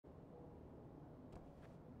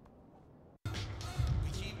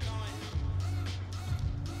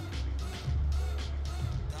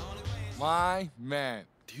My man.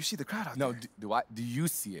 Do you see the crowd out No, there? do you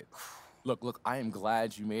see it? Look, I am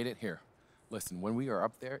glad you made it here. Listen, when we are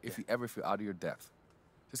up there, if you ever feel out of your depth,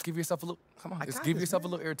 just give yourself a little, come on, just give yourself a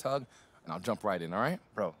little ear tug, and I'll jump right in, all right?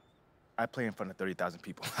 Bro, I play in front of 30,000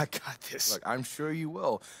 people. I got this. Look, I'm sure you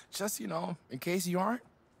will. Just, in case you aren't,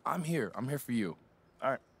 I'm here. I'm here for you.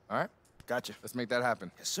 All right. All right? Gotcha. Let's make that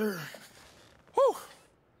happen. Yes, sir. Whew.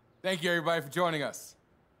 Thank you, everybody, for joining us.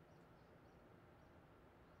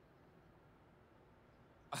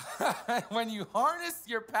 When you harness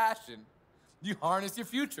your passion, you harness your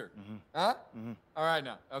future. Huh? All right,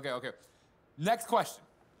 now. Okay. Next question.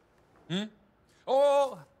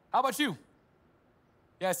 Oh, how about you?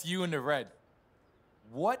 Yes, you in the red.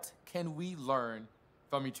 What can we learn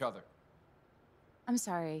from each other? I'm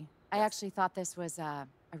sorry. I actually thought this was a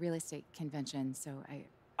real estate convention, so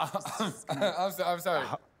I'm sorry.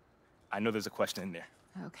 I know there's a question in there.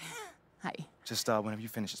 Okay. Hi. Just whenever you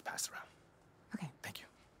finish, just pass it around. Okay. Thank you.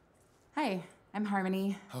 Hi, I'm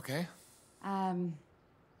Harmony. Okay.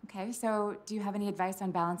 Okay, so do you have any advice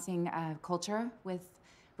on balancing culture with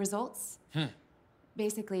results?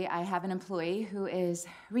 Basically, I have an employee who is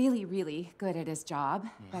really, really good at his job,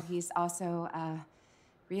 but he's also a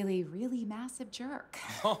really, really massive jerk.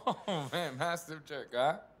 Oh, man, massive jerk,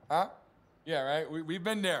 huh? Huh? Yeah, right? We've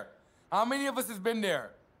been there. How many of us has been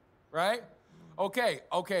there? Right? Okay,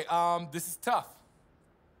 this is tough.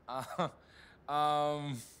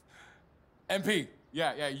 MP,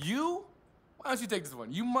 yeah, why don't you take this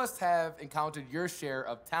one? You must have encountered your share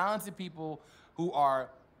of talented people who are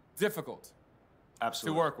difficult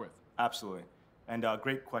Absolutely. to work with. Absolutely. And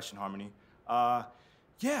great question, Harmony.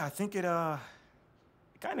 Yeah, I think it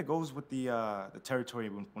kind of goes with the territory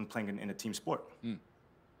when playing in a team sport.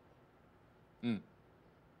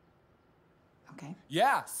 Okay.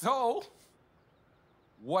 Yeah, so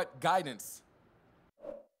what guidance?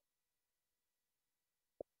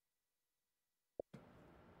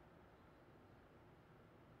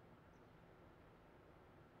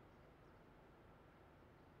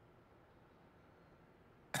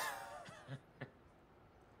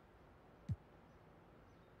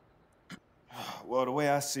 Well, the way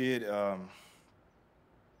I see it,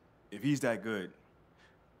 if he's that good,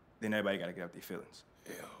 then everybody got to get out their feelings.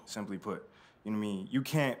 Ew. Simply put, you know what I mean? You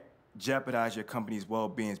can't jeopardize your company's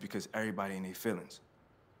well-being because everybody in their feelings,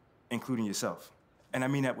 including yourself. And I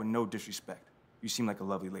mean that with no disrespect. You seem like a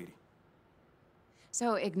lovely lady.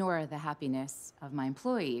 So ignore the happiness of my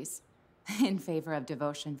employees in favor of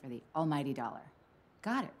devotion for the almighty dollar.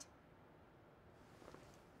 Got it.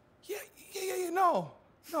 Yeah, no,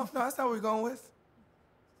 that's not what we're going with.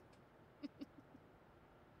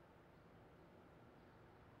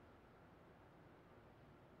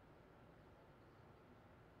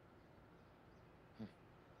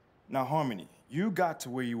 Now, Harmony, you got to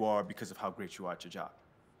where you are because of how great you are at your job,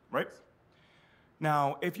 right?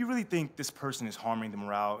 Now, if you really think this person is harming the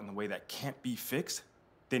morale in a way that can't be fixed,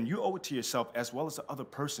 then you owe it to yourself as well as the other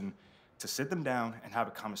person to sit them down and have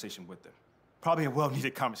a conversation with them. Probably a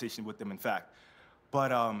well-needed conversation with them, in fact.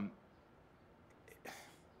 But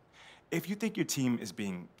if you think your team is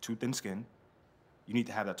being too thin-skinned, you need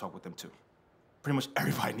to have that talk with them too. Pretty much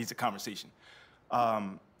everybody needs a conversation.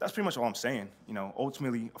 That's pretty much all I'm saying. You know,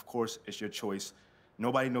 ultimately, of course, it's your choice.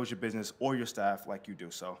 Nobody knows your business or your staff like you do,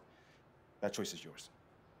 so that choice is yours.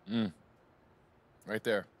 Right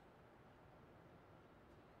there.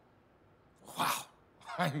 Wow.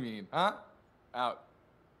 I mean, huh? Out.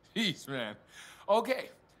 Jeez, man. Okay,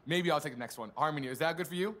 maybe I'll take the next one. Harmony, is that good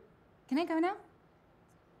for you? Can I go now?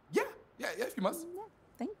 Yeah, if you must. Yeah,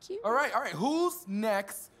 thank you. All right. Who's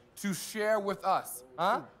next to share with us?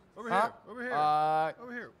 Huh? Over here.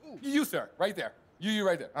 Over here. Ooh. You, sir, right there. You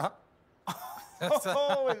right there.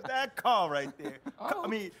 Oh, is that call right there? Oh. I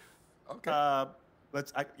mean,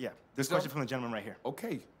 Okay. this question from the gentleman right here.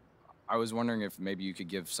 Okay. I was wondering if maybe you could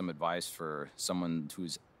give some advice for someone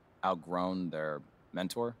who's outgrown their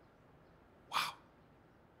mentor. Wow.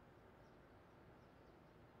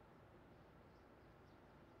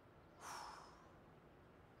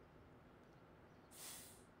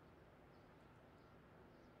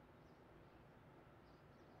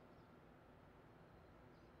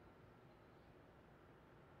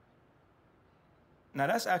 Now,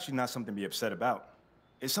 that's actually not something to be upset about.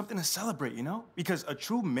 It's something to celebrate, you know? Because a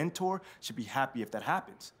true mentor should be happy if that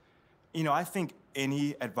happens. You know, I think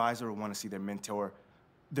any advisor would want to see their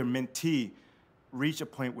mentee, reach a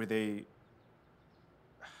point where they,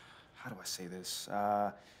 how do I say this?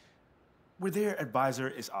 Where their advisor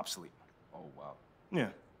is obsolete. Oh, wow. Yeah.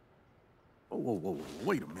 Whoa,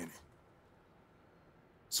 wait a minute.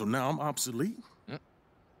 So now I'm obsolete?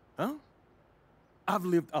 Huh? I've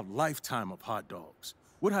lived a lifetime of hot dogs.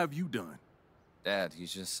 What have you done? Dad,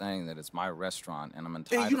 he's just saying that it's my restaurant and I'm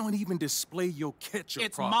entitled. And you don't even display your ketchup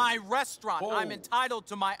It's properly. my restaurant. I'm entitled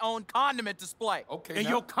to my own condiment display. Okay, And now.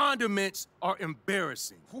 your condiments are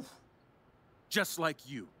embarrassing. Just like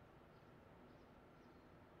you.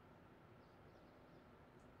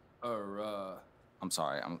 I'm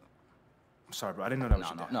sorry. I'm sorry, bro. I didn't know that was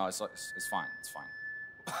your dad. No, it's fine. It's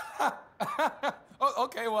fine. Oh,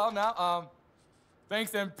 okay, well, now,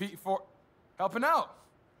 thanks, MP, for helping out.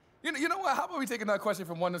 You know what? How about we take another question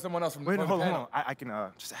from someone else from Wait, from hold the on, panel? hold on. I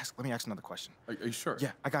can just ask. Let me ask another question. Are you sure?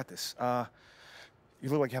 Yeah, I got this. You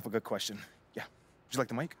look like you have a good question. Yeah. Would you like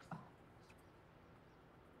the mic?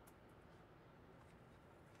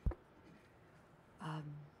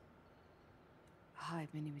 Hi,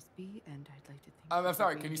 my name is B, and I'd like to thank I'm you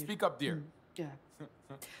sorry. for Can you being speak up, dear? Yeah.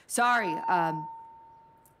 Sorry, I'm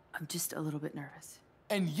just a little bit nervous.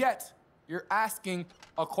 And yet, you're asking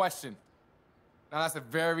a question. Now, that's a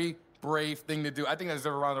very brave thing to do. I think that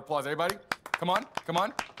deserves a round of applause. Everybody, come on, come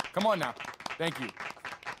on, come on now. Thank you.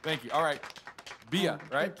 Thank you. All right. Bia,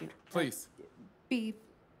 right? Thank you. Please. B,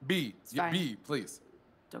 B. fine. B, please.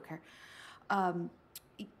 don't care.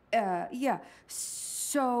 Yeah.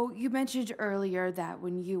 So you mentioned earlier that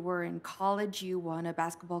when you were in college, you won a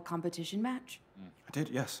basketball competition match. I did,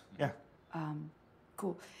 yes. Yeah.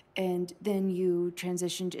 Cool. And then you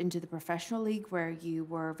transitioned into the professional league where you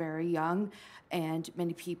were very young, and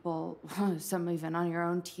many people, some even on your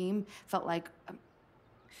own team, felt like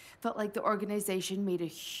the organization made a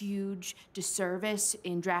huge disservice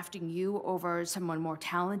in drafting you over someone more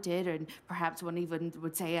talented, and perhaps one even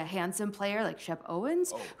would say a handsome player like Shep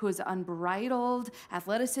Owens, who has unbridled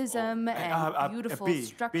athleticism and beautiful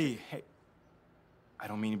structure. B, hey, I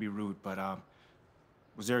don't mean to be rude, but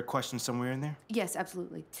was there a question somewhere in there? Yes,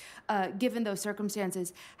 absolutely. Given those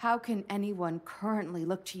circumstances, how can anyone currently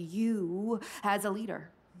look to you as a leader?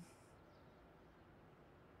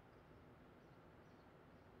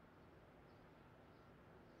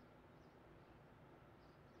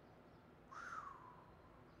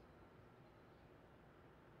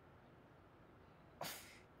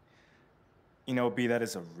 You know, B, that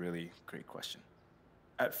is a really great question.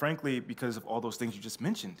 Frankly, because of all those things you just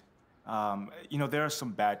mentioned. You know, there are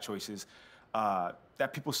some bad choices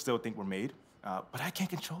that people still think were made, but I can't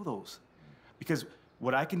control those. Because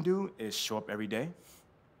what I can do is show up every day,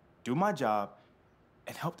 do my job,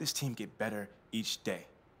 and help this team get better each day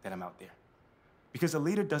that I'm out there. Because a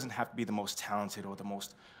leader doesn't have to be the most talented or the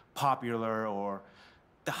most popular or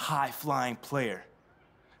the high-flying player.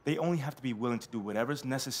 They only have to be willing to do whatever's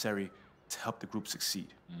necessary to help the group succeed.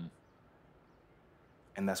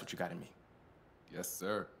 And that's what you got in me. Yes,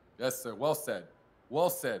 sir. Yes, sir. Well said. Well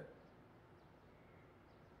said.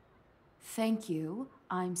 Thank you.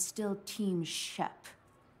 I'm still Team Shep.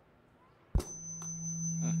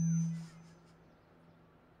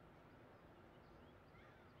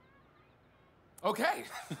 Okay.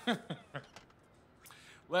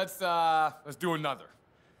 Let's do another.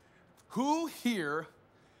 Who here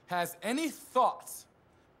has any thoughts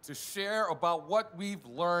to share about what we've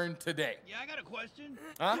learned today? Yeah, I got a question.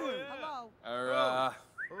 Huh? Hello. Oh,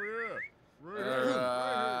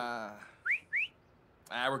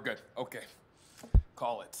 yeah. We're good. Okay.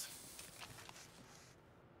 Call it.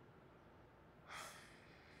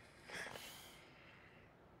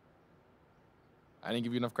 I didn't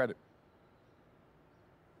give you enough credit.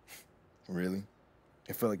 Really?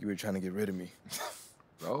 It felt like you were trying to get rid of me.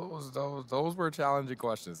 Those were challenging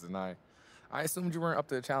questions, and I assumed you weren't up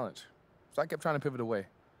to the challenge. So I kept trying to pivot away.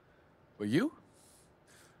 But you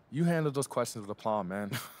handled those questions with aplomb,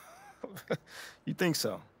 man. You think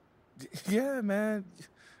so? Yeah, man.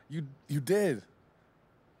 You did.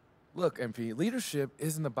 Look, MP, leadership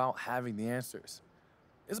isn't about having the answers.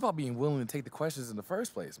 It's about being willing to take the questions in the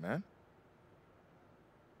first place, man.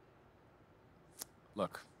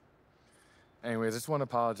 Look. Anyways, I just want to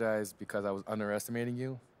apologize because I was underestimating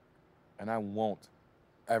you, and I won't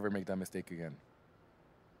ever make that mistake again.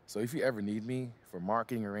 So if you ever need me for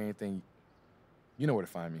marketing or anything, you know where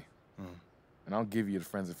to find me. And I'll give you the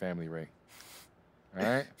friends and family, Ray. All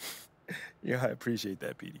right? Yeah, I appreciate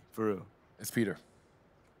that, Petey. For real. It's Peter.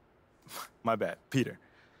 My bad. Peter.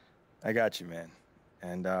 I got you, man.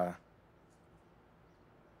 And I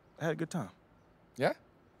had a good time. Yeah?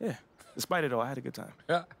 Yeah. Despite it all, I had a good time.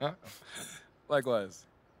 Yeah. Likewise.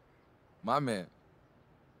 My man.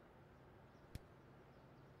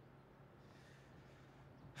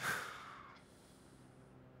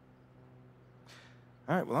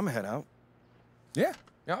 All right, well, I'm gonna head out. Yeah.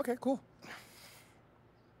 Yeah, okay, cool.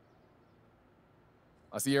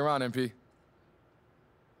 I'll see you around, MP.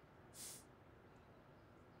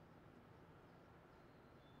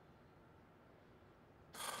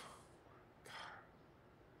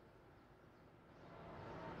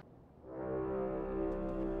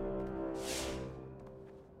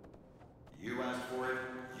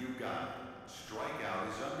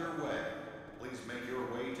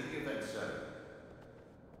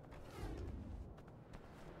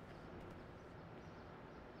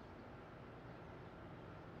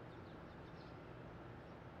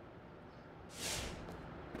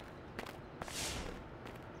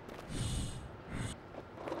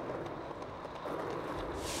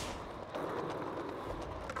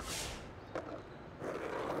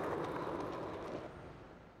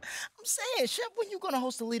 saying, Chef, when you gonna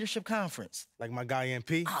host a leadership conference? Like my guy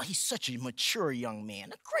MP? Oh, he's such a mature young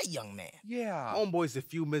man, a great young man. Yeah. Homeboy's a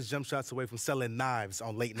few missed jump shots away from selling knives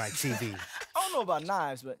on late night TV. I don't know about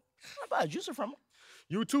knives, but I buy a juicer from him.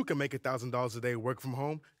 You too can make $1,000 a day work from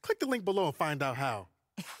home. Click the link below and find out how.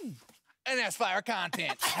 And that's fire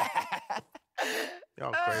content.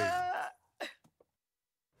 Y'all crazy.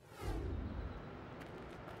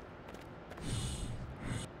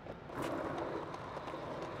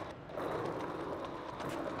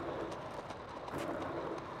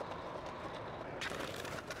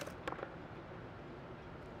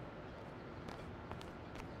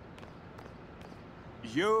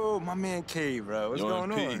 Yo, my man K, bro. What's going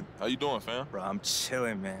MP, on? how you doing, fam? Bro, I'm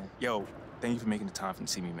chilling, man. Yo, thank you for making the time to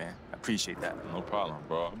see me, man. I appreciate that. No problem,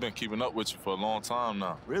 bro. I've been keeping up with you for a long time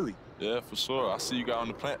now. Really? Yeah, for sure. I see you got on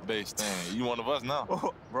the plant-based thing. You one of us now.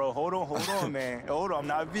 Oh, bro, hold on, man. Hold on, I'm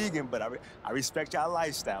not vegan, but I respect your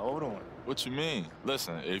lifestyle. Hold on. What you mean?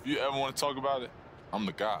 Listen, if you ever want to talk about it, I'm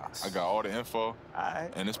the guy. I got all the info, All right.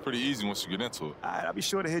 and it's pretty easy once you get into it. All right, I'll be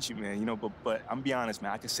sure to hit you, man. You know, but I'm be honest,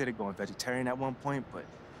 man. I considered going vegetarian at one point, but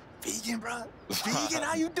vegan, bro. Vegan,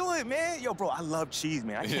 how you doing, man? Yo, bro, I love cheese,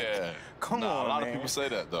 man. Yeah. Come on, a lot man. of people say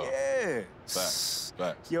that, though. Yeah. Facts.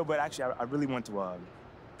 Yo, but actually, I really want to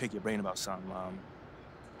pick your brain about something.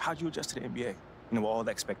 How'd you adjust to the NBA? You know, all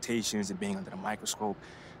the expectations and being under the microscope,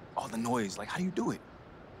 all the noise. Like, how do you do it?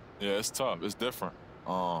 Yeah, it's tough. It's different.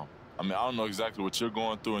 I mean, I don't know exactly what you're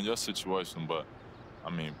going through in your situation, but I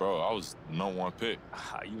mean, bro, I was #1 pick.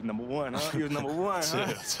 You was #1, huh? You was #1,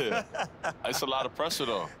 huh? Chill. It's a lot of pressure,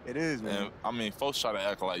 though. It is, man. And, I mean, folks try to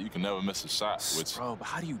act like you can never miss a shot, which... Bro, but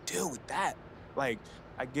how do you deal with that? Like,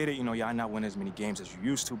 I get it, you know, y'all not winning as many games as you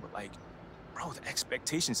used to, but, like, bro, the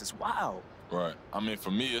expectations is wild. Right. I mean, for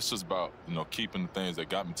me, it's just about, you know, keeping the things that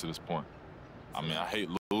got me to this point. I mean, I hate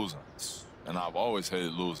losing, and I've always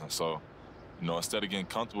hated losing, so, you know, instead of getting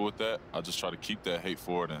comfortable with that, I just try to keep that hate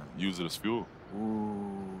for it and use it as fuel.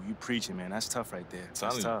 Ooh, you preaching, man. That's tough right there.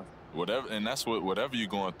 That's tough. Whatever you're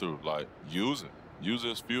going through, like, use it. Use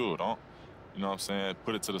it as fuel. Don't, you know what I'm saying,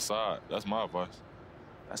 put it to the side. That's my advice.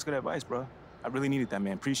 That's good advice, bro. I really needed that,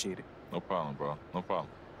 man. Appreciate it. No problem, bro. No problem.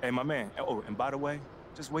 Hey, my man. Oh, and by the way,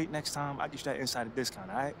 just wait next time. I'll get you that insider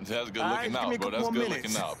discount, all right? That's good looking out, bro. That's good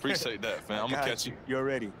looking out. Appreciate that, fam. I'm going to catch you. You're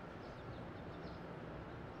ready.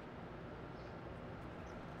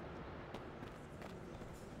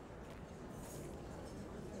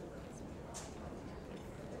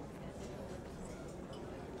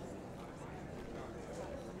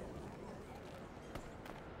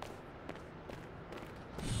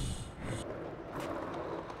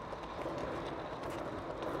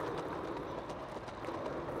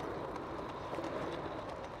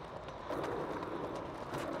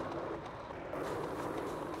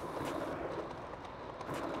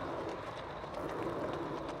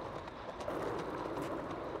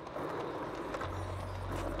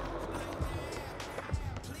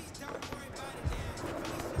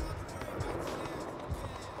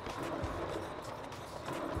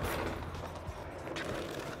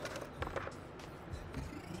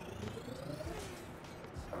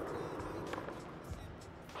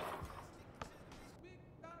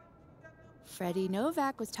 Freddie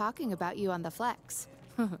Novak was talking about you on the flex.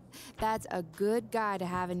 That's a good guy to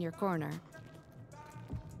have in your corner.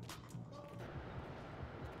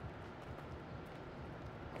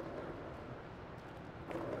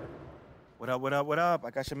 What up, what up, what up?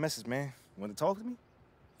 I got your message, man. You want to talk to me?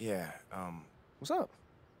 Yeah, What's up?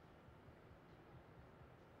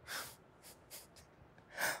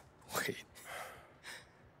 Wait.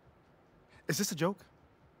 Is this a joke?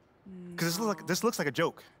 Because this looks like a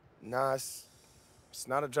joke. nah, it's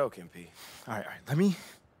not a joke, MP. All right. Let me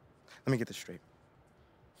get this straight.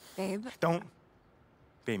 Babe? Don't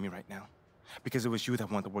babe me right now. Because it was you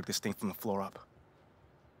that wanted to work this thing from the floor up.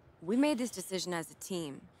 We made this decision as a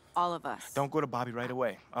team, all of us. Don't go to Bobby right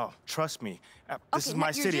away. Oh, trust me. This is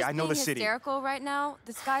my city. I know the city. You're hysterical right now.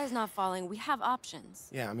 The sky is not falling. We have options.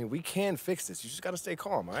 Yeah, I mean, we can fix this. You just gotta stay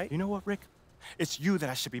calm, all right? You know what, Rick? It's you that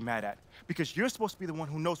I should be mad at. Because you're supposed to be the one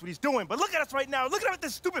who knows what he's doing. But look at us right now. Look at him with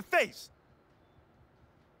this stupid face.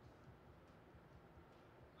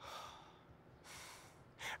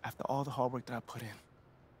 After all the hard work that I put in.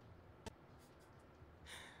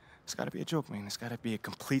 It's gotta be a joke, man. It's gotta be a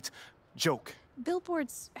complete joke.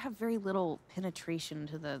 Billboards have very little penetration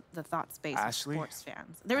to the thought space of sports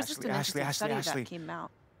fans. There was just an interesting study that came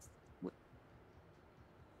out.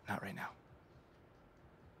 Not right now.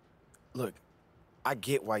 Look, I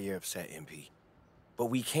get why you're upset, MP. But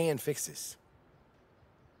we can fix this.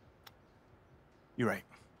 You're right.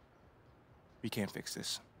 We can't fix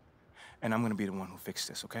this. And I'm gonna be the one who fixes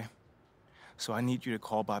this, okay? So I need you to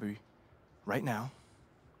call Bobby right now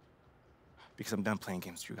because I'm done playing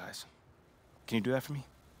games with you guys. Can you do that for me?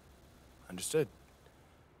 Understood.